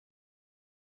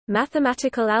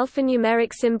Mathematical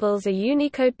alphanumeric symbols are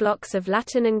Unicode blocks of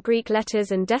Latin and Greek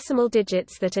letters and decimal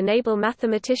digits that enable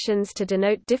mathematicians to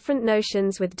denote different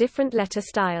notions with different letter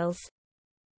styles.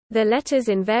 The letters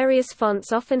in various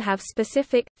fonts often have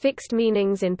specific, fixed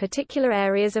meanings in particular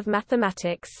areas of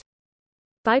mathematics.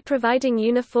 By providing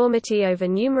uniformity over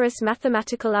numerous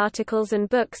mathematical articles and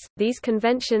books, these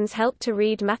conventions help to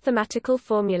read mathematical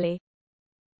formulae.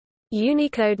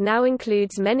 Unicode now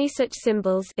includes many such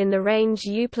symbols in the range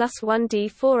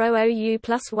U+1D400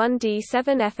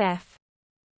 U+1D7FF.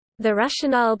 The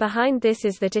rationale behind this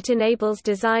is that it enables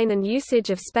design and usage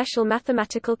of special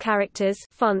mathematical characters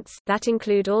fonts that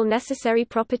include all necessary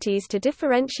properties to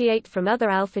differentiate from other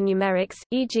alphanumerics,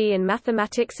 e.g. in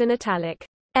mathematics an italic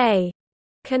A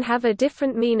can have a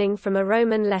different meaning from a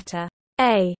Roman letter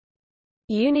A.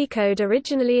 Unicode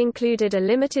originally included a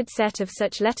limited set of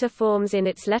such letter forms in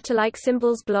its letter-like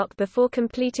symbols block before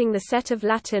completing the set of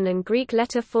Latin and Greek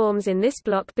letter forms in this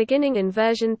block beginning in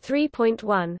version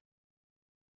 3.1.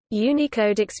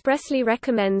 Unicode expressly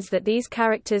recommends that these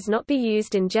characters not be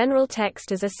used in general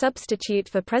text as a substitute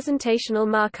for presentational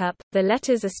markup. The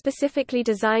letters are specifically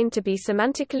designed to be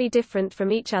semantically different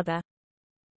from each other.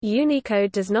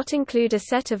 Unicode does not include a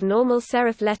set of normal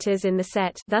serif letters in the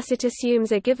set, thus it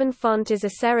assumes a given font is a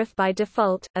serif by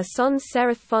default. A sans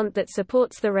serif font that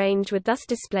supports the range would thus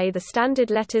display the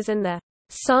standard letters and the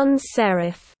sans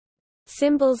serif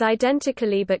symbols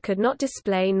identically but could not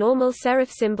display normal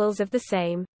serif symbols of the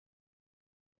same.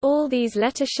 All these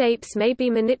letter shapes may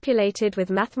be manipulated with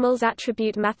mathmul's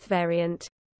attribute mathvariant.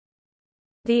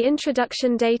 The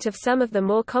introduction date of some of the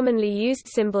more commonly used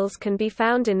symbols can be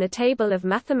found in the table of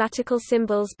mathematical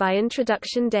symbols by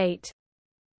introduction date.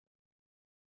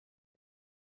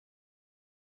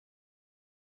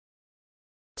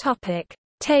 Topic: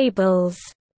 Tables.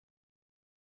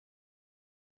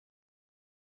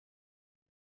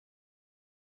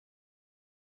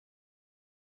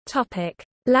 Topic: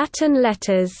 Latin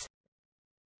letters.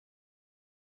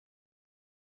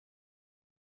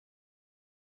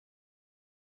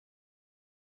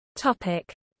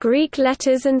 Topic: Greek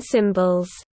letters and symbols.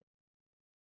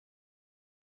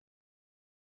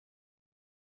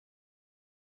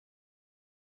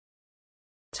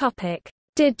 Topic: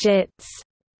 Digits.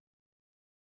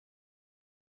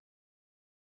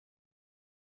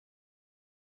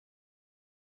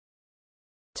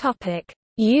 Topic: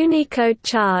 Unicode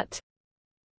chart.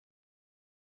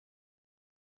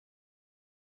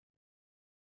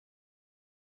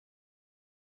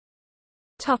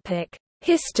 Topic: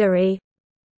 History.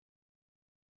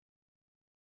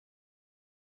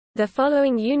 The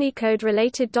following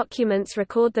Unicode-related documents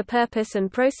record the purpose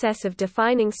and process of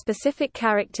defining specific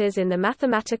characters in the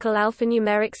mathematical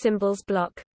alphanumeric symbols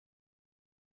block.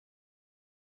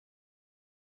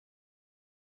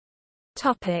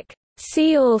 Topic: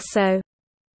 See also: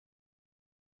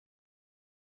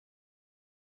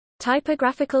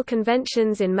 Typographical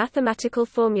conventions in mathematical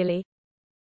formulae,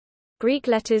 Greek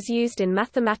letters used in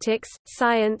mathematics,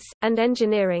 science, and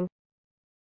engineering,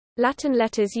 Latin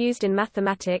letters used in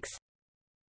mathematics,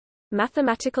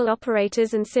 mathematical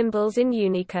operators and symbols in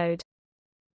Unicode.